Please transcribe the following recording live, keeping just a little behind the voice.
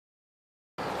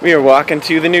We are walking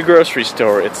to the new grocery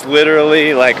store. It's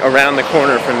literally like around the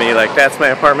corner from me. Like that's my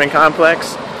apartment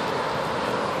complex.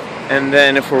 And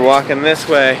then if we're walking this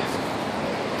way,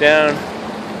 down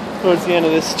towards the end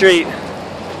of this street,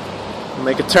 we'll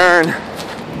make a turn,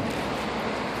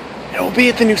 and we'll be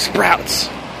at the new Sprouts.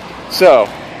 So,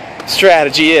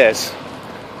 strategy is,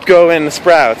 go in the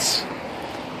Sprouts,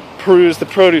 peruse the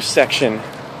produce section,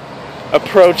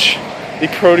 approach the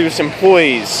produce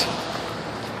employees,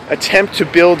 attempt to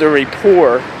build a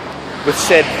rapport with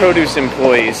said produce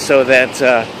employees so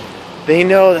that they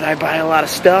know that I buy a lot of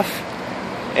stuff,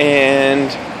 and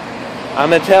I'm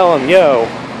going to tell them, yo,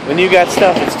 when you got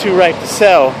stuff that's too ripe to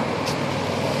sell,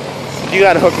 you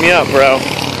got to hook me up, bro.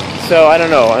 So, I don't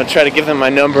know, I'm going to try to give them my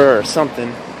number or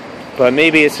something, but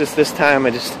maybe it's just this time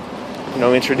I just,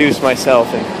 introduce myself,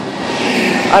 and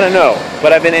I don't know,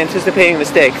 but I've been anticipating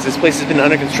this day because this place has been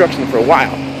under construction for a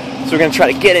while. So we're going to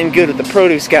try to get in good with the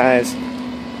produce guys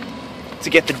to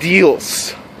get the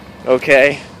deals,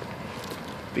 okay?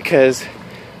 Because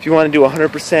if you want to do a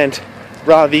 100%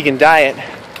 raw vegan diet,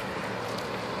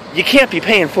 you can't be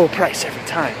paying full price every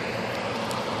time.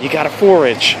 You got to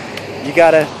forage. You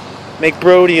got to make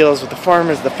bro deals with the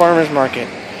farmers market.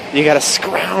 You got to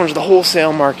scrounge the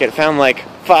wholesale market. Found like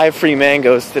 5 free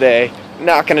mangoes today.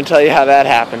 Not going to tell you how that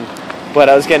happened, but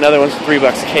I was getting other ones for $3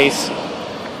 a case,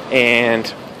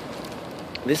 and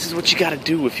this is what you got to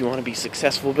do if you want to be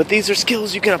successful. But these are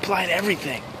skills you can apply to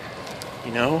everything,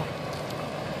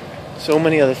 so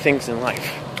many other things in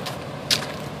life.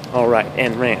 Alright,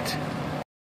 and rant.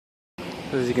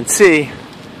 As you can see,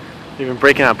 they've been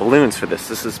breaking out balloons for this.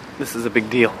 This is a big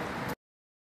deal.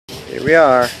 Here we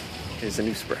are. Here's the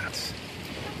new Sprouts.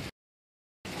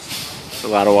 It's a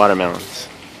lot of watermelons.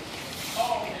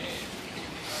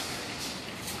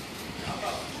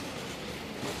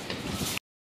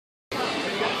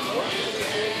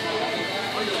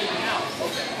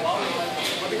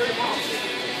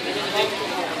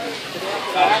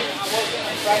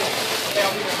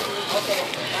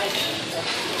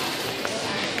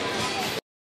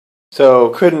 So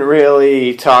couldn't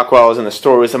really talk while I was in the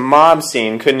store. It was a mob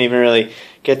scene. Couldn't even really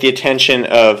get the attention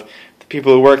of the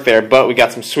people who work there. But we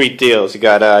got some sweet deals. You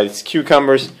got these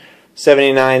cucumbers,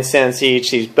 79 cents each.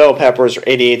 These bell peppers are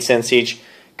 88 cents each.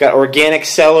 Got organic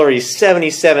celery,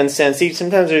 77 cents each.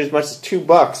 Sometimes they're as much as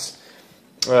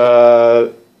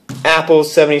 $2.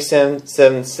 Apples,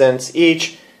 77 cents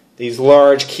each. These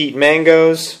large Keat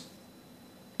mangoes,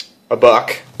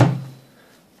 $1.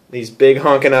 These big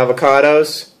honkin'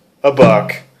 avocados,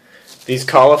 $1. These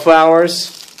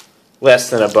cauliflowers, less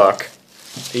than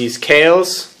 $1. These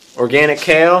kales, organic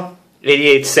kale,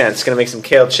 88 cents. Gonna make some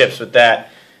kale chips with that.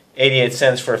 88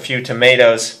 cents for a few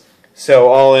tomatoes. So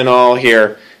all in all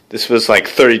here, this was like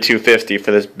 $32.50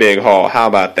 for this big haul. How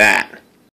about that?